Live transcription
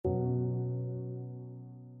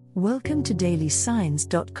Welcome to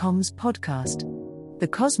dailysigns.com's podcast. The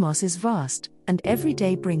cosmos is vast, and every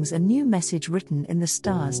day brings a new message written in the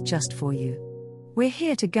stars just for you. We're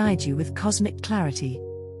here to guide you with cosmic clarity.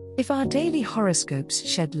 If our daily horoscopes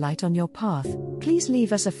shed light on your path, please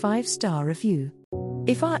leave us a 5-star review.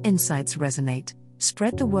 If our insights resonate,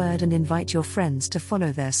 spread the word and invite your friends to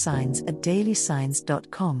follow their signs at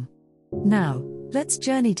dailysigns.com. Now, let's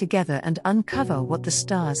journey together and uncover what the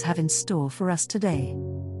stars have in store for us today.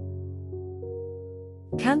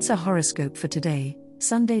 Cancer horoscope for today,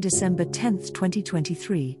 Sunday, December 10th,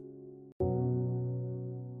 2023.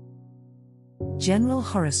 General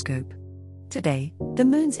horoscope. Today, the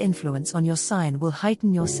moon's influence on your sign will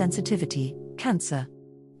heighten your sensitivity, Cancer.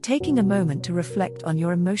 Taking a moment to reflect on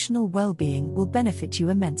your emotional well-being will benefit you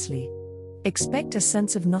immensely. Expect a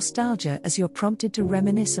sense of nostalgia as you're prompted to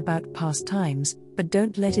reminisce about past times, but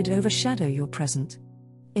don't let it overshadow your present.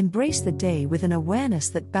 Embrace the day with an awareness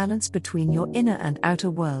that balance between your inner and outer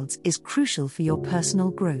worlds is crucial for your personal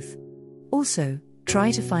growth. Also,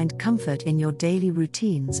 try to find comfort in your daily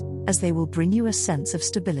routines, as they will bring you a sense of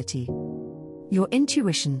stability. Your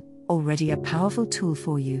intuition, already a powerful tool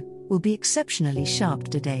for you, will be exceptionally sharp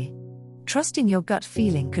today. Trusting your gut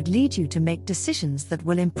feeling could lead you to make decisions that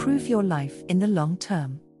will improve your life in the long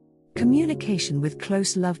term. Communication with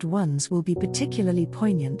close loved ones will be particularly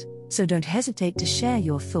poignant, so don't hesitate to share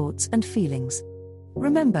your thoughts and feelings.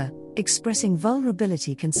 Remember, expressing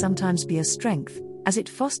vulnerability can sometimes be a strength, as it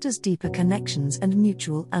fosters deeper connections and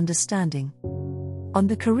mutual understanding. On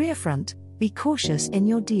the career front, be cautious in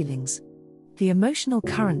your dealings. The emotional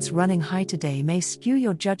currents running high today may skew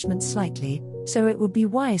your judgment slightly, so it would be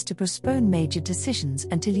wise to postpone major decisions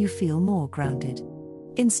until you feel more grounded.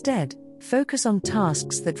 Instead, focus on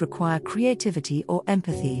tasks that require creativity or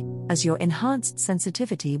empathy, as your enhanced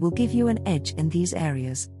sensitivity will give you an edge in these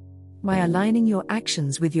areas. By aligning your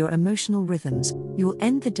actions with your emotional rhythms, you'll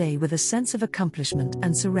end the day with a sense of accomplishment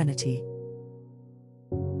and serenity.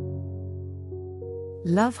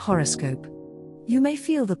 Love horoscope. You may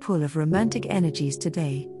feel the pull of romantic energies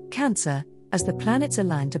today, Cancer, as the planets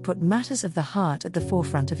align to put matters of the heart at the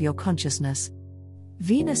forefront of your consciousness.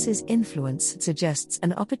 Venus's influence suggests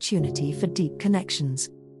an opportunity for deep connections.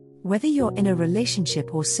 Whether you're in a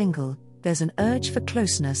relationship or single, there's an urge for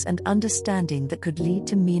closeness and understanding that could lead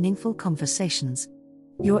to meaningful conversations.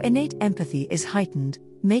 Your innate empathy is heightened,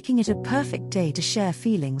 making it a perfect day to share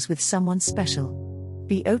feelings with someone special.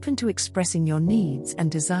 Be open to expressing your needs and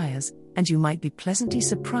desires, and you might be pleasantly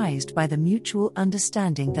surprised by the mutual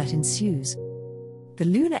understanding that ensues. The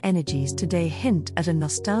lunar energies today hint at a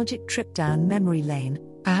nostalgic trip down memory lane,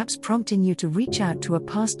 perhaps prompting you to reach out to a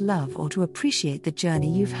past love or to appreciate the journey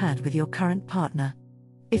you've had with your current partner.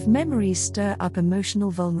 If memories stir up emotional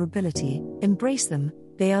vulnerability, embrace them,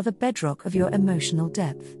 they are the bedrock of your emotional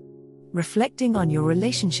depth. Reflecting on your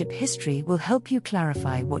relationship history will help you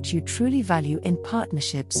clarify what you truly value in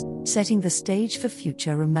partnerships, setting the stage for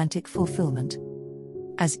future romantic fulfillment.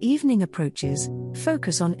 As evening approaches,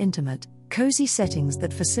 focus on intimate, cozy settings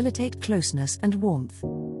that facilitate closeness and warmth.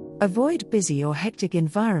 Avoid busy or hectic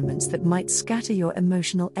environments that might scatter your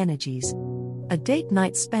emotional energies. A date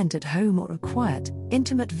night spent at home or a quiet,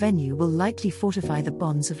 intimate venue will likely fortify the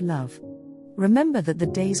bonds of love. Remember that the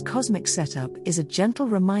day's cosmic setup is a gentle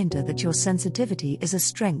reminder that your sensitivity is a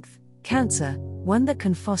strength, Cancer, one that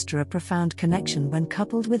can foster a profound connection when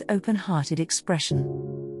coupled with open-hearted expression.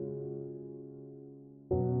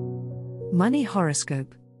 Money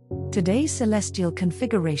horoscope. Today's celestial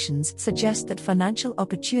configurations suggest that financial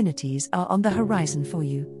opportunities are on the horizon for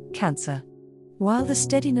you, Cancer. While the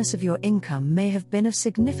steadiness of your income may have been of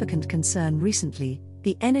significant concern recently,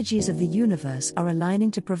 the energies of the universe are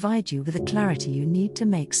aligning to provide you with the clarity you need to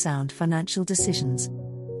make sound financial decisions.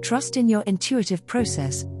 Trust in your intuitive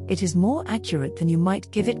process, it is more accurate than you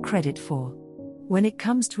might give it credit for. When it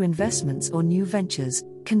comes to investments or new ventures,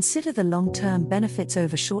 consider the long-term benefits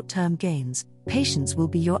over short-term gains. Patience will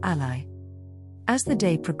be your ally. As the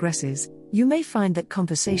day progresses, you may find that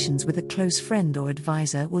conversations with a close friend or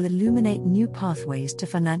advisor will illuminate new pathways to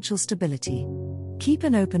financial stability. Keep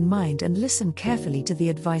an open mind and listen carefully to the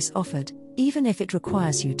advice offered, even if it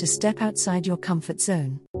requires you to step outside your comfort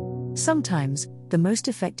zone. Sometimes, the most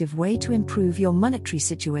effective way to improve your monetary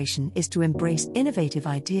situation is to embrace innovative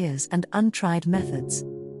ideas and untried methods.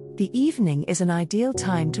 The evening is an ideal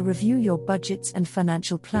time to review your budgets and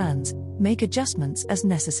financial plans, make adjustments as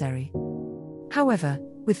necessary. However,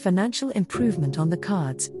 with financial improvement on the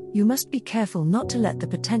cards, you must be careful not to let the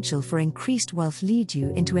potential for increased wealth lead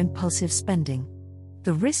you into impulsive spending.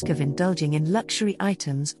 The risk of indulging in luxury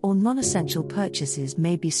items or non-essential purchases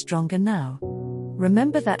may be stronger now.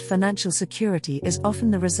 Remember that financial security is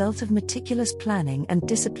often the result of meticulous planning and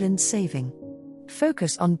disciplined saving.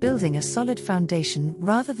 Focus on building a solid foundation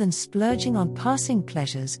rather than splurging on passing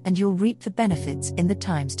pleasures, and you'll reap the benefits in the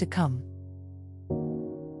times to come.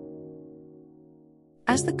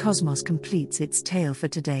 As the cosmos completes its tale for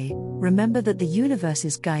today, remember that the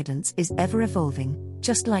universe's guidance is ever evolving,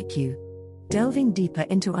 just like you. Delving deeper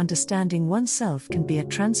into understanding oneself can be a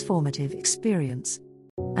transformative experience.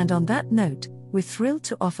 And on that note, we're thrilled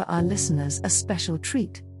to offer our listeners a special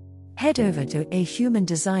treat. Head over to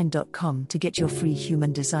ahumandesign.com to get your free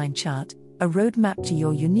human design chart, a roadmap to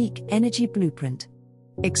your unique energy blueprint.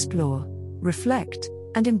 Explore, reflect,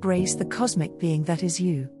 and embrace the cosmic being that is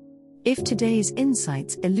you. If today's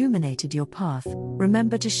insights illuminated your path,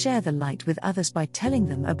 remember to share the light with others by telling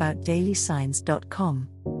them about dailysigns.com.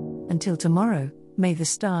 Until tomorrow, may the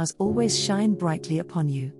stars always shine brightly upon you.